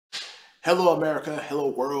Hello America, hello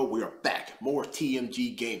world, we are back. More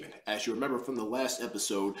T.M.G gaming. As you remember from the last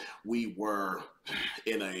episode, we were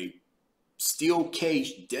in a steel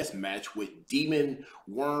cage death match with demon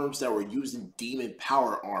worms that were using demon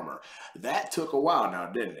power armor. That took a while now,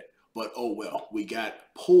 didn't it? But oh well, we got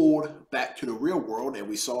pulled back to the real world and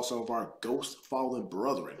we saw some of our ghost fallen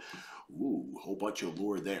brethren. Ooh, whole bunch of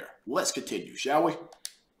lore there. Let's continue, shall we?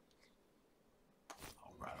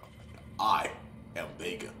 Alright. I am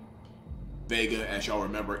VEGA. VEGA, as y'all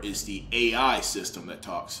remember, is the AI system that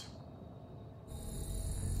talks.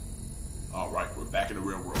 Alright, we're back in the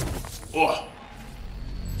real world. Oh!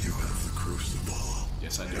 You have the crucible.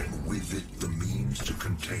 Yes, I do. And with it, the means to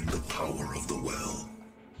contain the power of the well.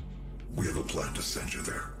 We have a plan to send you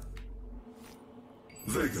there.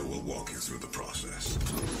 VEGA will walk you through the process.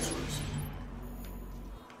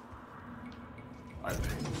 Alright,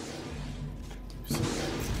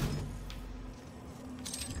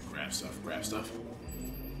 grab stuff.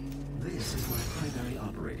 This is my primary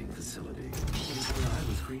operating facility. It is where I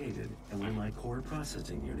was created and where my core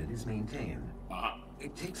processing unit is maintained.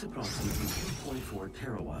 It takes approximately 2.4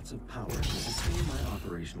 terawatts of power to sustain my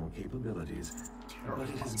operational capabilities, but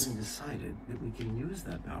it has been decided that we can use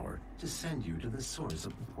that power to send you to the source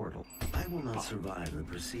of the portal. I will not survive the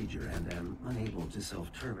procedure and am unable to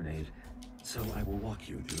self-terminate, so I will walk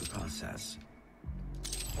you through the process.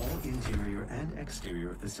 All interior and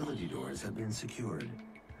exterior facility doors have been secured.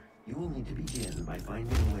 You will need to begin by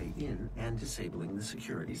finding a way in and disabling the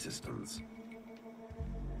security systems.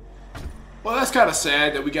 Well, that's kind of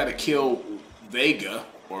sad that we got to kill VEGA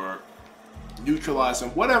or neutralize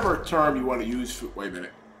him, whatever term you want to use. For, wait a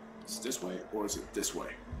minute. Is it this way or is it this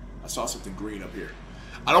way? I saw something green up here.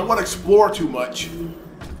 I don't want to explore too much.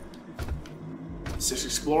 Is this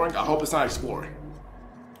exploring? I hope it's not exploring.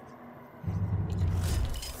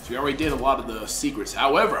 We already did a lot of the secrets.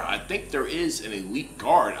 However, I think there is an elite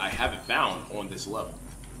guard I haven't found on this level.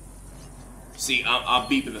 See, I'm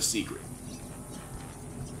beeping a secret.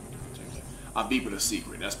 I'm beeping a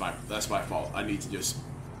secret. That's my fault. I need to just...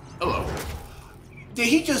 Hello. Did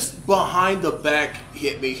he just behind the back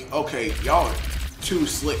hit me? Okay, y'all are too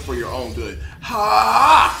slick for your own good.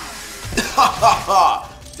 Ha! Ha ha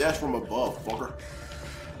ha! Death from above, fucker.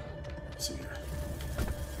 Let's see here.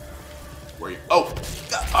 Where you? Oh!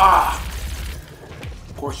 Ah!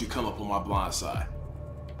 Of course you come up on my blind side.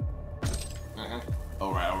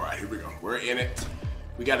 Alright, here we go. We're in it.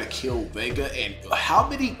 We gotta kill VEGA. And how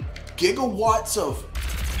many gigawatts of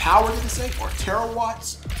power did it say? Or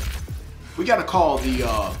terawatts? We gotta call the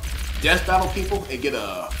death battle people and get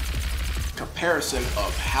a comparison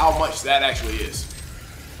of how much that actually is.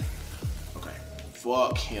 Okay.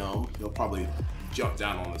 Fuck him. He'll probably jump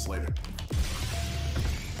down on us later.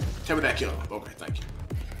 Tell me that killed him. Okay, thank you.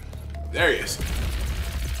 There he is.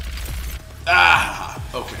 Ah,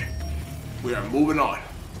 okay. We are moving on.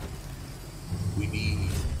 We need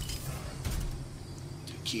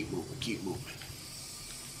to keep moving,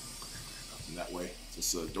 And that way. Is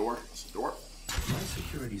this a door? It's a door? My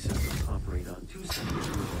security systems operate on two separate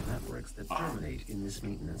neural networks that terminate in this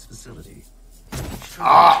maintenance facility. Each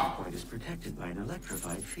termination point is protected by an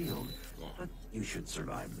electrified field, but you should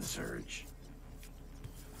survive the surge.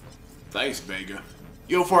 Thanks, VEGA.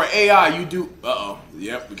 Yo, for AI, you do... Uh-oh.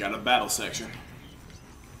 Yep, we got a battle section.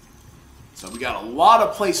 So we got a lot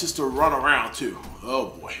of places to run around, too. Oh,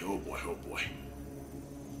 boy. Oh, boy. Oh, boy.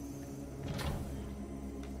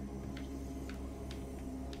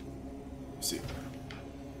 Let's see.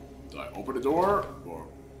 Do I open the door? Or...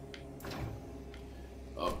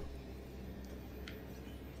 Oh.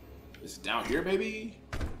 Is it down here, maybe?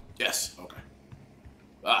 Yes. Okay.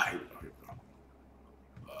 Ah, here we go.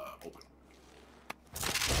 Open.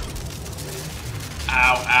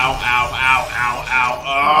 Ow, ow, ow, ow, ow, ow.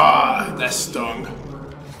 Ah, that stung.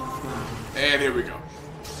 And here we go.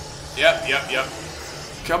 Yep.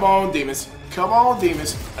 Come on, demons. Come on,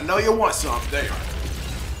 demons. I know you want some. There you are.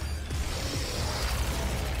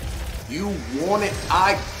 You want it?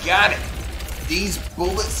 I got it. These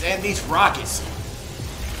bullets and these rockets.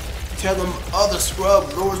 Tell them other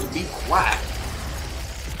scrub lords to be quiet.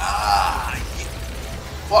 Ah, yeah.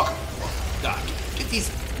 Fuck them. Nah, get these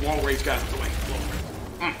long-range guys out of the way.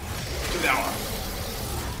 Get that one.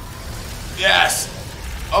 Yes.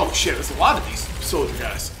 Oh shit, there's a lot of these soldier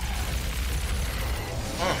guys.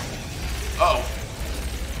 Oh.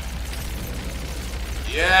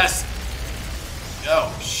 Yes.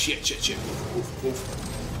 Oh shit.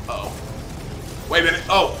 Oof. Uh-oh. Wait a minute.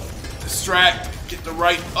 Oh. Distract. Get the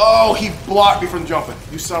right. Oh, he blocked me from jumping.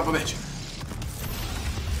 You son of a bitch.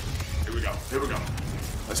 Here we go.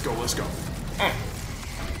 Let's go.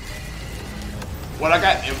 What I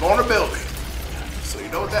got? Invulnerability. So you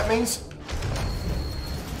know what that means?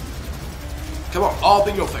 Come on, all up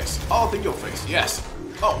in your face. All up in your face. Yes.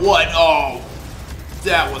 Oh, what? Oh,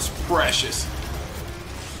 that was precious.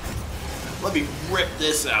 Let me rip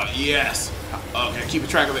this out. Yes. Okay, keep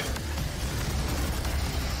track of it.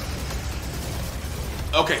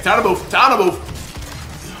 Okay, time to move. Time to move.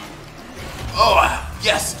 Oh,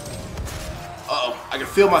 yes. Uh-oh, I can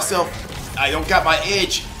feel myself. I don't got my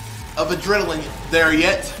edge of adrenaline there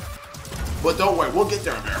yet. But don't worry, we'll get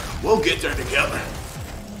there, America. We'll get there together.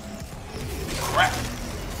 Crap.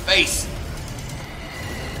 Face.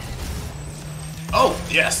 Oh,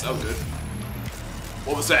 yes, that was good.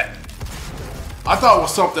 What was that? I thought it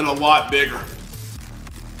was something a lot bigger.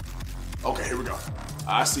 Okay, here we go.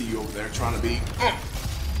 I see you over there trying to be...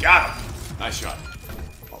 Got him. Nice shot.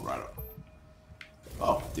 All right.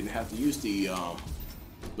 Oh, didn't have to use the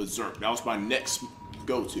berserk. That was my next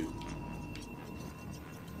go-to.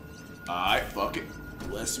 Alright, fuck it.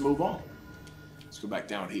 Let's move on. Let's go back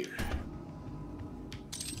down here.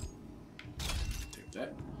 Take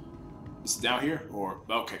that. Is it down here? Or,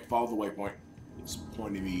 okay, follow the waypoint. It's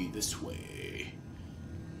pointing me this way.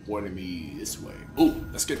 Pointing me this way. Ooh,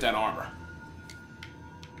 let's get that armor.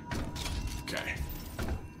 Okay.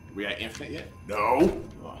 We at infinite yet? No.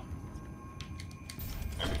 Oh.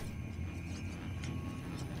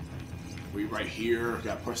 We right here.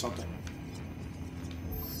 Gotta push something.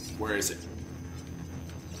 Where is it?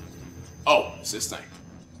 Oh, it's this thing.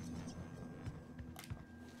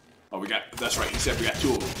 Oh, we got, that's right, he said we got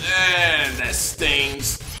two of them. And that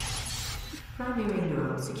stings. Primary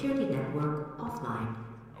neural security network offline.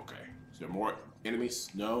 Okay, is there more enemies?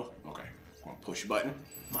 No? Okay, I'm gonna push a button.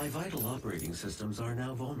 My vital operating systems are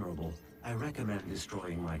now vulnerable. I recommend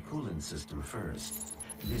destroying my coolant system first.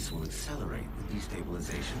 This will accelerate the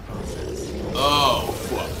destabilization process. Oh,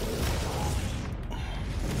 fuck.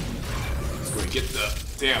 Let's go and get the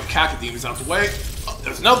damn cacodemons out the way. Oh,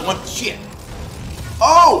 there's another one. Shit.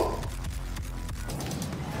 Oh!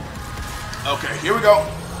 Okay, here we go.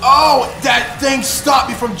 Oh, that thing stopped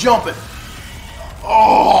me from jumping.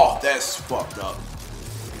 Oh, that's fucked up.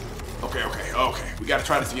 Okay. We gotta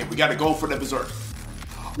try this again. We gotta go for the berserk.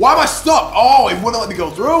 Why am I stuck? Oh, it wouldn't let me go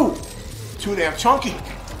through. Too damn chunky.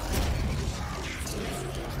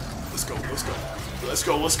 Let's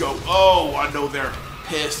go. Oh, I know they're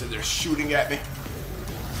pissed and they're shooting at me.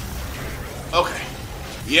 Okay.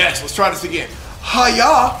 Yes, let's try this again.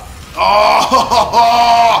 Hiya!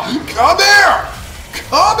 Oh, come here!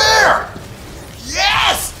 Come here!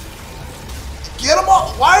 Yes! Get them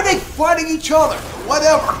all. Why are they fighting each other?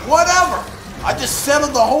 Whatever. I just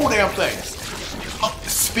settled the whole damn thing.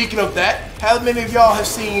 Speaking of that, how many of y'all have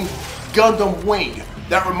seen Gundam Wing?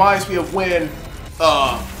 That reminds me of when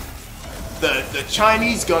the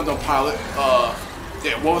Chinese Gundam pilot,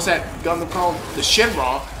 what was that Gundam called? The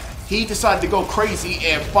Shenron. He decided to go crazy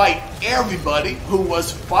and fight everybody who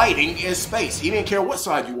was fighting in space. He didn't care what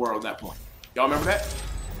side you were on that point. Y'all remember that?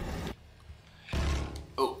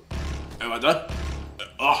 Oh, am I done?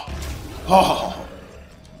 Oh.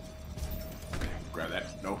 Okay, grab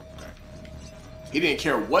that. No. Okay. He didn't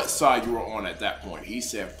care what side you were on at that point. He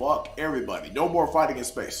said, fuck everybody. No more fighting in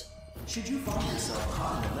space. Should you find yourself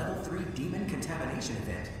caught in a level 3 demon contamination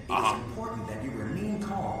event, it is important that you remain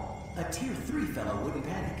calm. A tier 3 fellow wouldn't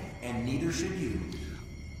panic, and neither should you.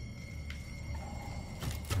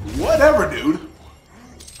 Whatever, dude.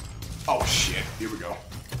 Oh shit, here we go.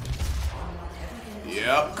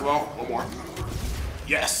 Yep, come on, one more.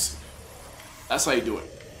 Yes. That's how you do it.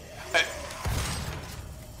 Hey.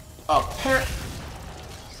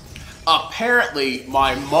 Apparently,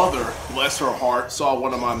 my mother, bless her heart, saw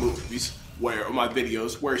one of my movies, my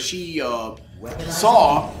videos, where she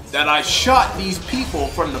saw that I shot these people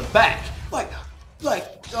from the back.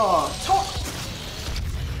 Talk.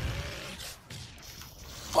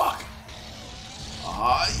 Fuck.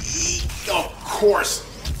 Of course.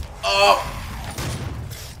 Oh,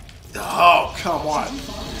 come on.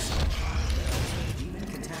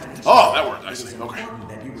 Oh, that worked nicely. Okay.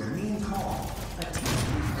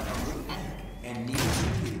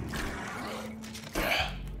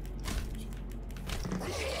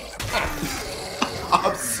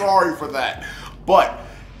 I'm sorry for that, but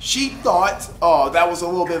she thought that was a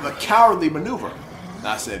little bit of a cowardly maneuver. And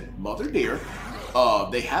I said, Mother dear,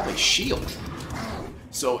 they have a shield.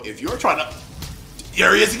 So if you're trying to,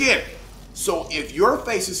 there he is again. So if you're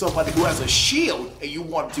facing somebody who has a shield and you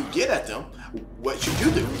want to get at them, what should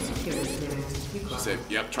you do? She said,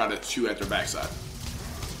 yep, try to shoot at their backside.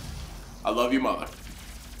 I love you, Mother.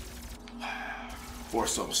 For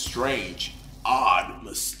some strange, odd,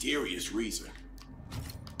 mysterious reason.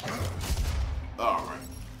 All right.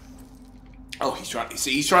 Oh, he's trying.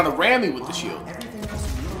 See, he's trying to ram me with the shield. Everything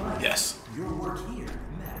else in your life, Yes. your work here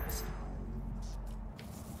matters.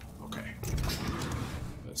 Okay.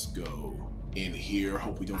 Let's go in here.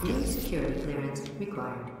 Hope we don't Blue get security clearance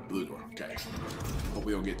required. blue door. Okay. Hope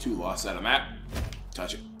we don't get too lost at a map.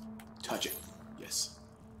 Touch it. Touch it. Yes.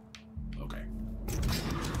 Okay.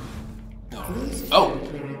 Blue security Oh.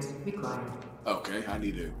 clearance required. Okay. I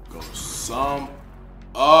need to go some.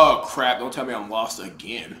 Oh crap! Don't tell me I'm lost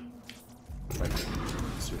again. Wait a minute.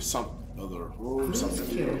 Is there some other room? Blue Something?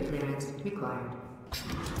 security clearance required.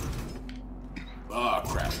 Oh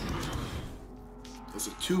crap! Those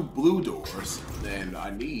are 2 blue doors. Then I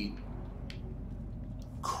need.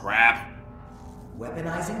 Crap.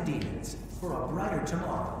 Weaponizing demons for a brighter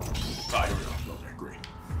tomorrow. Ah, here we go. Okay, great.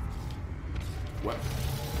 What?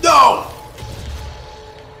 No!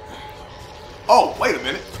 Oh, wait a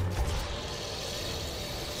minute.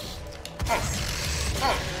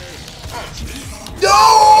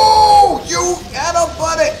 No! You had a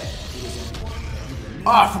buddy!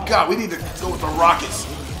 Oh, I forgot. We need to go with the rockets.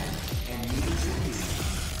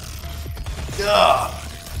 Ugh.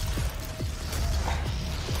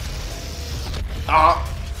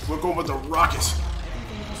 We're going with the rockets.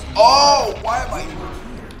 Oh, why am I...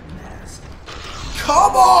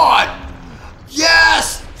 Come on!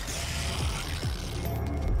 Yes!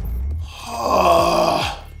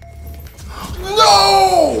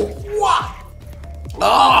 No!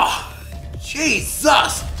 What?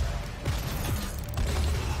 Jesus!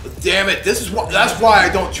 Damn it! This is what. That's why I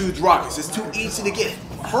don't choose rockets. It's too easy to get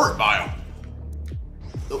hurt by them.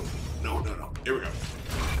 Oh, no. Here we go.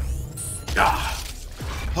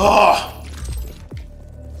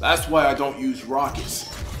 That's why I don't use rockets.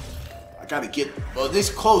 I gotta get this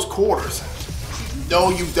close quarters. No,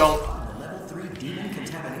 you don't. On the level 3 demon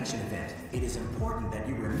contamination event, it is important that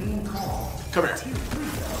you remain calm. Come here.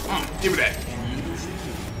 Give me that. And neither should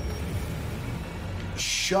you.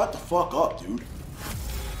 Shut the fuck up, dude.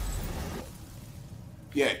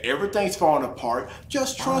 Yeah, everything's falling apart.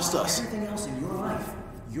 Just trust us. Everything else in your life,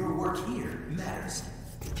 your work here matters.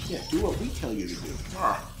 Yeah, do what we tell you to do.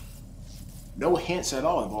 No hints at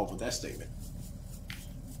all involved with that statement.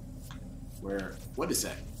 What is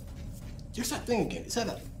that? There's that thing again. Is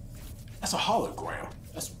that that's a hologram.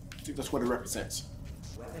 I think that's what it represents.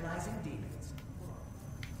 Weaponizing demons.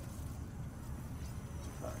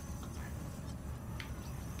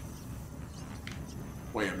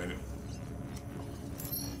 Wait a minute.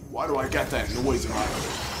 Why do I got that noise in my...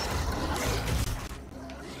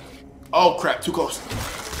 Oh crap, too close.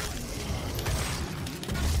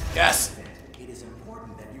 Yes. It is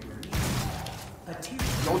important that you remain a tier.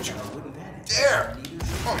 Don't you wouldn't panic. dare.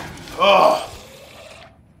 Oh.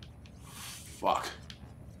 Fuck.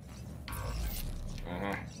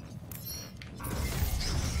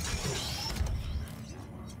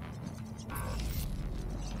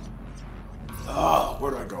 Oh,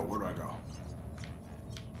 where do I go? Where do I go?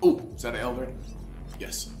 Oh, is that an elevator?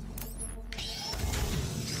 Yes.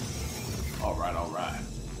 All right.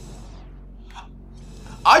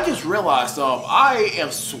 I just realized I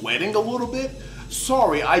am sweating a little bit.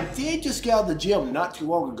 Sorry, I did just get out of the gym not too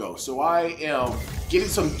long ago, so I am getting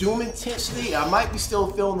some doom intensity. I might be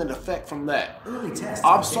still feeling an effect from that. Early tests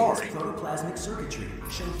I'm of sorry. Vega's protoplasmic circuitry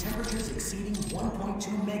showed temperatures exceeding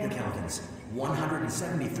 1.2 megakelvins,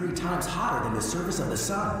 173 times hotter than the surface of the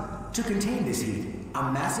sun. To contain this heat, a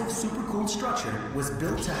massive supercooled structure was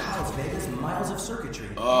built to house Vega's miles of circuitry.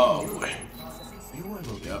 Oh boy. You are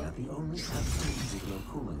looking at the only absolute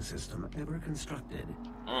cooling system ever constructed.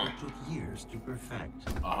 It took years to perfect.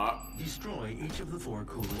 Destroy each of the 4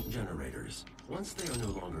 coolant generators. Once they are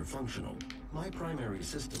no longer functional, my primary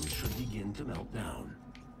system should begin to melt down.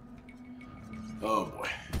 Oh boy.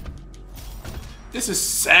 This is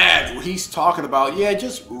sad what he's talking about. Yeah,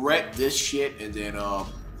 just wreck this shit and then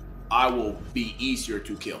I will be easier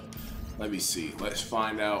to kill. Let me see. Let's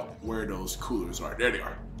find out where those coolers are. There they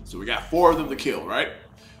are. So we got 4 of them to kill, right?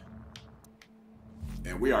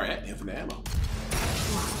 And we are at infinite ammo.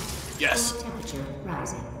 Yes. Core temperature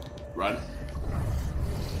rising. Run.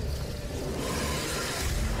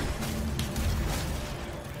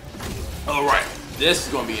 All right. This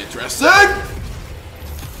is going to be interesting.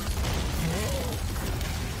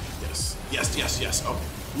 Yes. Oh,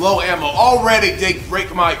 low ammo. Already they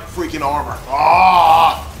break my freaking armor.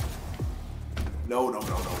 Ah! No. No.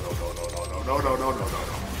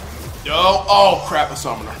 Oh, crap, a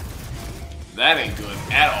summoner. That ain't good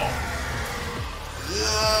at all.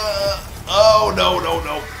 Oh, no.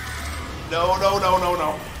 No.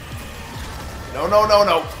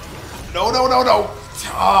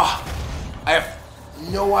 I have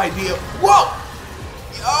no idea. Whoa!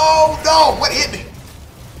 No, no, what hit me?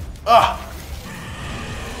 I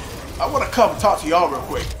want to come and talk to y'all real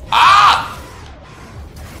quick. Ah!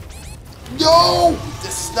 No,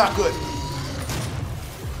 this is not good.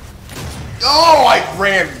 Oh, I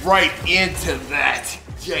ran right into that.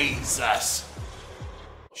 Jesus.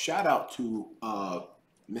 Shout out to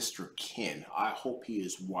Mr. Ken. I hope he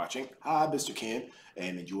is watching. Hi, Mr. Ken,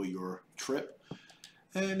 and enjoy your trip.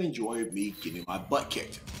 And enjoy me getting my butt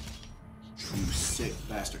kicked. You sick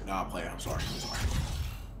bastard. No, I'm playing. I'm sorry.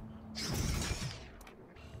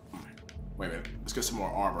 Wait a minute. Let's get some more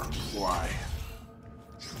armor before I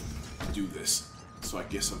do this. So I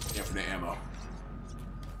get some infinite ammo.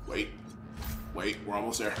 Wait, we're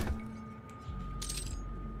almost there.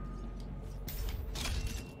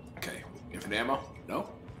 Okay, infinite ammo? No?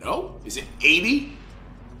 Is it 80?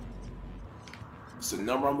 It's the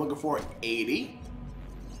number I'm looking for, 80.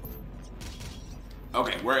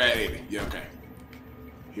 Okay, we're at 80. Yeah, okay.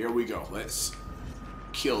 Here we go. Let's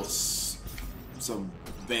kill some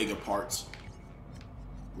VEGA parts.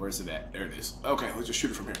 Where's it at? There it is. Okay, let's just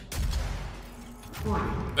shoot it from here.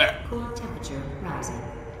 Warning. There. Core temperature rising.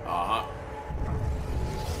 Uh-huh.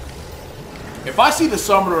 If I see the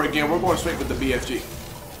summoner again, we're going straight with the BFG.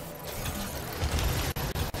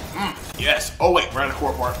 Yes. Oh, wait. We're at a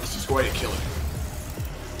core part. Let's just go ahead and kill it.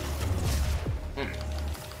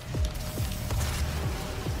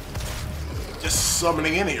 Just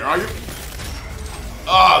summoning in here, are you?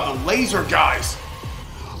 The laser guys.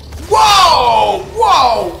 Whoa!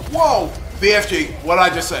 BFG, what did I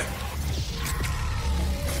just say?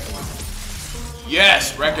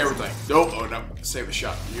 Yes, wreck everything. Nope. Oh, no. Save a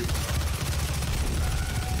shot for you.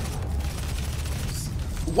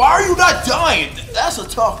 Why are you not dying? That's a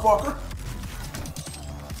tough fucker.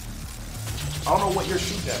 I don't know what you're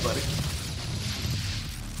shooting at, buddy.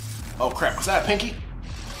 Oh, crap. Was that a pinky?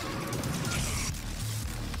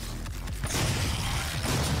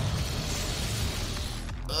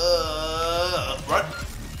 Run.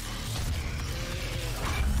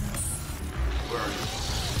 Where are you?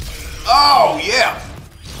 Oh, yeah.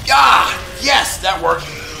 Ah, yes, that worked.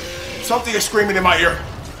 Something is screaming in my ear.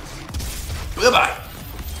 Bye-bye.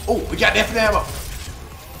 Oh, we got infinite ammo.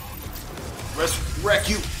 Let's wreck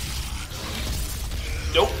you.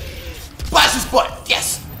 Nope. Blast his butt.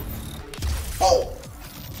 Yes. Oh.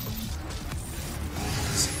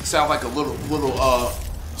 Sound like a little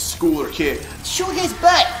schooler kid. Shoot his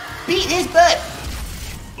butt. Beat his butt.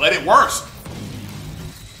 Let it worse.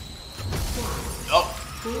 Oh.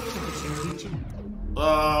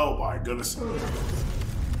 Oh my goodness.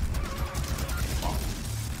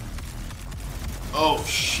 Oh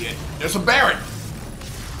shit. There's a Baron.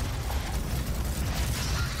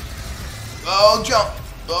 Oh jump.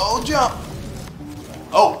 Oh jump.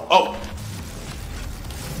 Oh.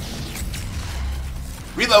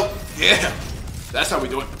 Reload. Yeah. That's how we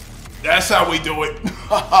do it. That's how we do it.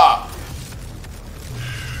 Haha.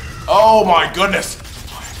 Oh my goodness.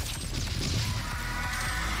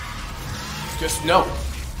 Just no.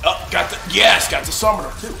 Oh, got the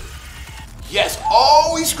summoner too. Yes.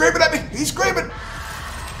 Oh, he's screaming at me. He's screaming.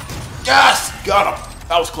 Yes, got him.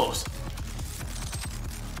 That was close.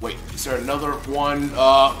 Wait, is there another one?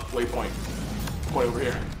 Waypoint. Point over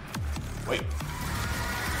here. Wait.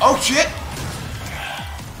 Oh shit.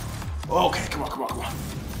 Okay, come on.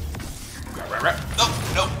 Right.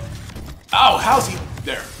 No. Oh, how's he?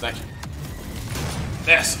 There, thank you.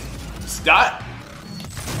 Yes. Dot.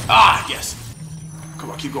 Ah, yes.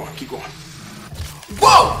 Come on, keep going.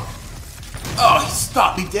 Whoa! Oh, he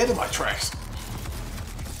stopped me dead in my tracks.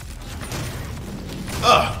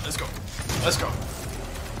 Let's go.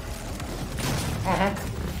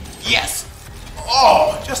 Yes.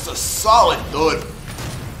 Oh, just a solid thud.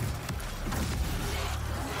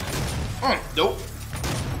 Nope.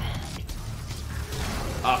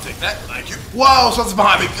 I'll take that, thank you. Whoa, something's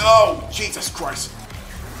behind me. Oh, Jesus Christ.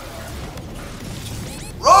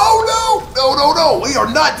 Oh, no. We are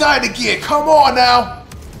not dying again. Come on now.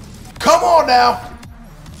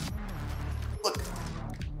 Look.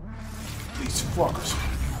 These fuckers.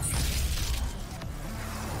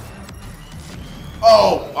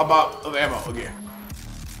 Oh, I'm out of ammo again.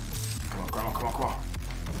 Come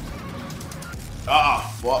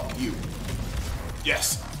on. Fuck you.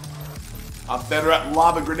 Yes. I'm better at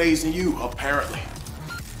lobbing grenades than you, apparently.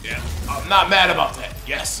 Yeah, I'm not mad about that.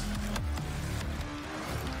 Yes.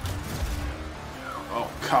 Oh,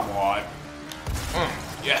 come on.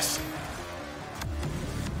 Yes.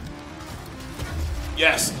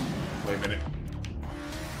 Wait a minute.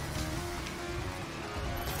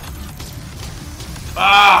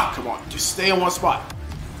 Come on. Just stay in one spot.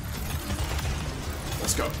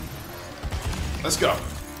 Let's go.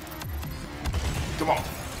 Come on.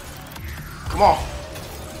 Come on.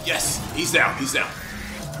 Yes, he's down. He's down.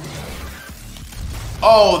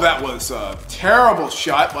 Oh, that was a terrible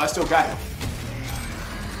shot, but I still got him.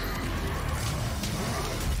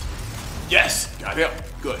 Yes, got him.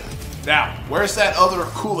 Good. Now, where's that other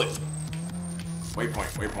coolant?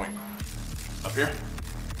 Waypoint, waypoint. Up here?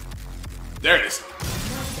 There it is.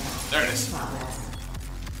 There it is.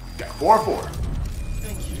 Got 4 and 4.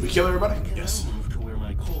 Did we kill everybody? Yes. I'll move to where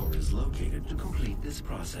my core is located to complete this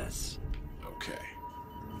process. Okay.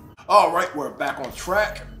 All right, we're back on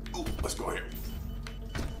track. Ooh, let's go here.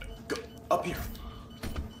 Go up here.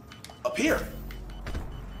 Up here.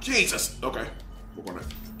 Jesus. Okay. We're gonna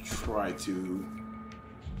try to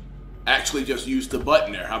actually just use the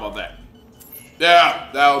button there. How about that? Yeah,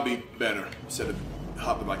 that would be better instead of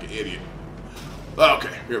hopping like an idiot.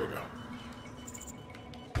 Okay, here we go.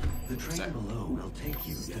 The train below will take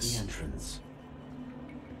you to the entrance.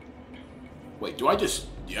 Wait, do I just...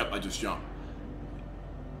 Yep, I just jumped.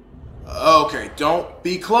 Okay, don't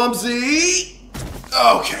be clumsy.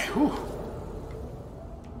 Okay, whew.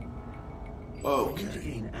 For you to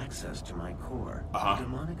Okay. gain access to my core, Uh-huh. a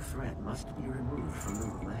demonic threat must be removed from the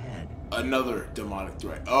room ahead. Another demonic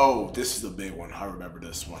threat. Oh, this is the big one. I remember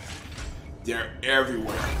this one. They're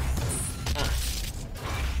everywhere.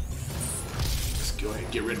 Let's go ahead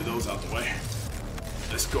and get rid of those out the way.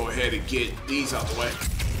 Let's go ahead and get these out the way.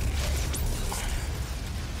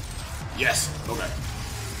 Yes. Okay.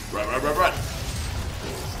 Run, run, run, run.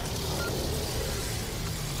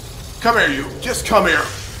 Come here, you. Just come here.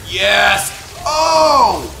 Yes.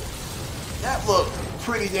 Oh! That looked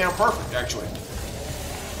pretty damn perfect, actually.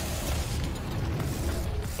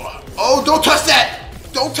 Oh, don't touch that!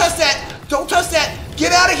 Don't touch that! Don't touch that!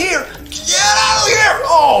 Get out of here! Get out of here!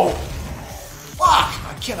 Oh! Fuck!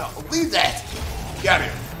 I cannot believe that! Get out of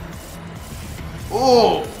here.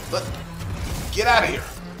 Oh! Get out of here.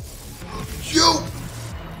 You!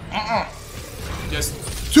 Just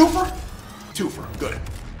twofer? Twofer. Good.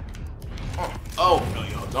 Oh, no,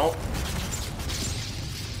 yo, don't.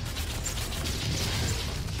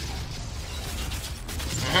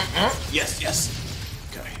 Yes, yes.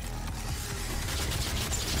 Okay.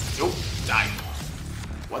 Nope. Die.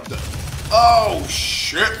 What the? Oh,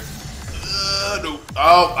 shit. No.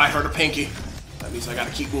 Oh, I heard a pinky. That means I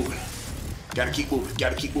gotta keep moving. Gotta keep moving.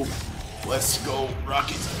 Gotta keep moving. Let's go,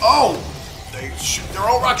 rockets. Oh! They shoot their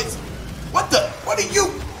own rockets. What the? What are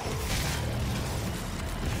you?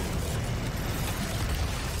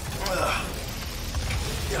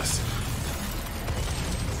 Yes.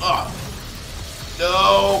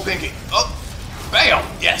 No, pinky. Oh, bam.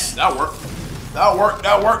 Yes, that'll work. That'll work.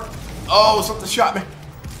 That'll work. Oh, something shot me.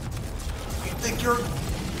 You think you're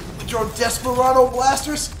Desperado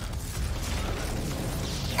blasters?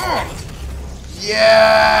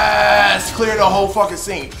 Yes, clear the whole fucking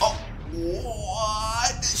scene. Oh,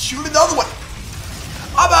 what? Shoot another one.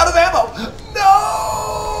 I'm out of ammo. No.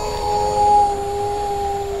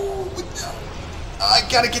 I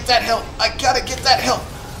gotta get that help. I gotta get that help.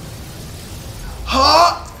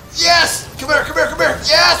 Huh? Yes! Come here, come here, come here.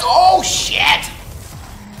 Yes! Oh, shit!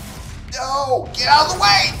 No! Get out of the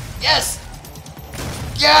way! Yes!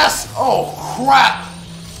 Yes! Oh, crap!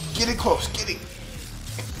 Getting close, getting...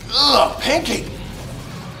 Ugh, pancake!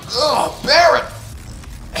 Ugh, Barrett!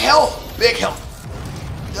 Health! Big health!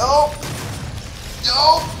 No!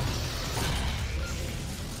 No!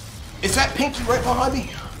 Is that Pinky right behind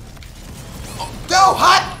me? Oh, no!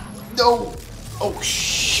 Hot! No! Oh,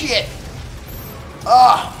 shit!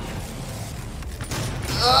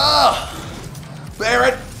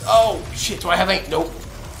 Barrett. Oh, shit. Do I have any? Nope.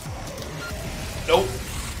 Nope.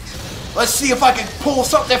 Let's see if I can pull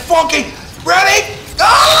something funky. Ready?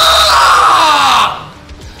 Ah!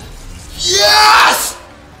 Yes!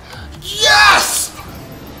 Yes!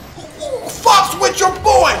 Fucks with your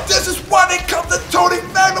boy. This is why they come to Tony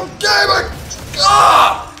Magnum Gaming.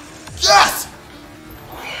 Ah! Yes!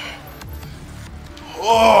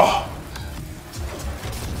 Oh!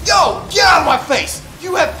 Yo, get out of my face!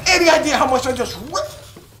 You have any idea how much I just ripped?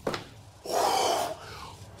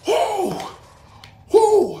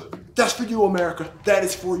 That's for you, America. That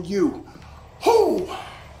is for you.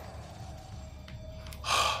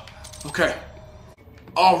 Okay.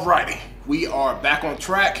 Alrighty. We are back on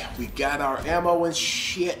track. We got our ammo and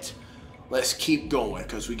shit. Let's keep going,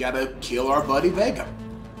 because we gotta kill our buddy Vega.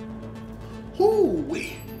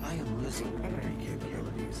 Woo-wee. I am losing memory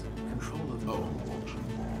capabilities. Control of the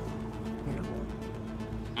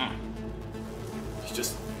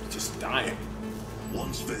He's just dying.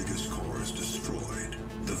 Once Vega's core is destroyed,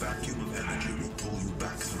 the vacuum of energy will pull you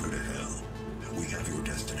back through to hell. We have your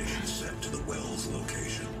destination set to the well's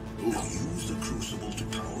location. Now use the crucible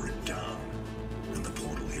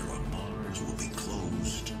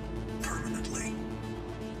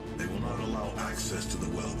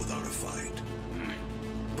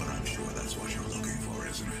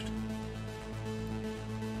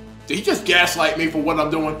Did he just gaslight me for what I'm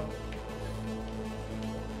doing?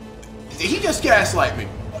 Did he just gaslight me?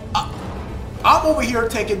 I'm over here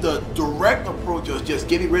taking the direct approach of just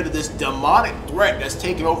getting rid of this demonic threat that's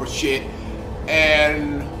taking over shit.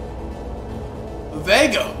 And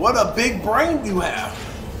Vega, what a big brain you have.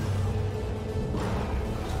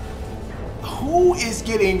 Who is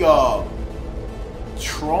getting Tron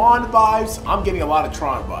vibes? I'm getting a lot of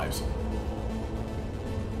Tron vibes.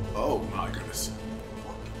 Oh my goodness.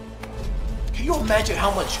 Can you imagine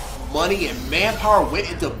how much money and manpower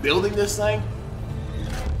went into building this thing?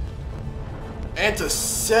 And to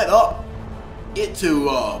set up it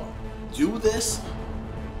to do this?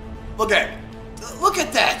 Look at it. Look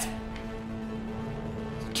at that.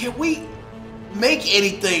 Can we make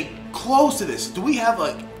anything close to this? Do we have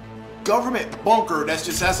a government bunker that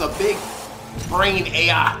just has a big brain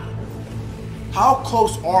AI? How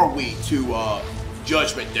close are we to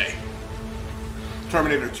Judgment Day?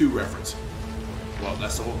 Terminator 2 reference. Well,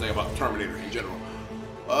 that's the whole thing about Terminator in general.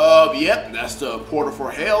 Yep, that's the portal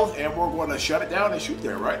for hell, and we're going to shut it down and shoot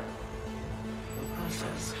there, right? The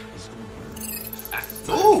process is complete.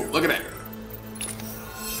 Ooh, look at that.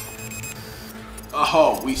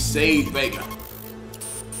 Oh, we saved Vega.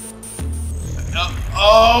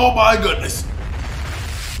 Oh my goodness.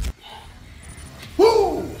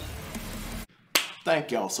 Woo!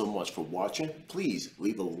 Thank y'all so much for watching. Please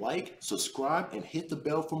leave a like, subscribe, and hit the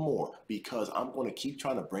bell for more because I'm going to keep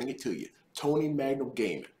trying to bring it to you. Tony Magnum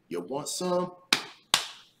Gaming. You want some?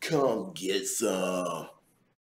 Come get some.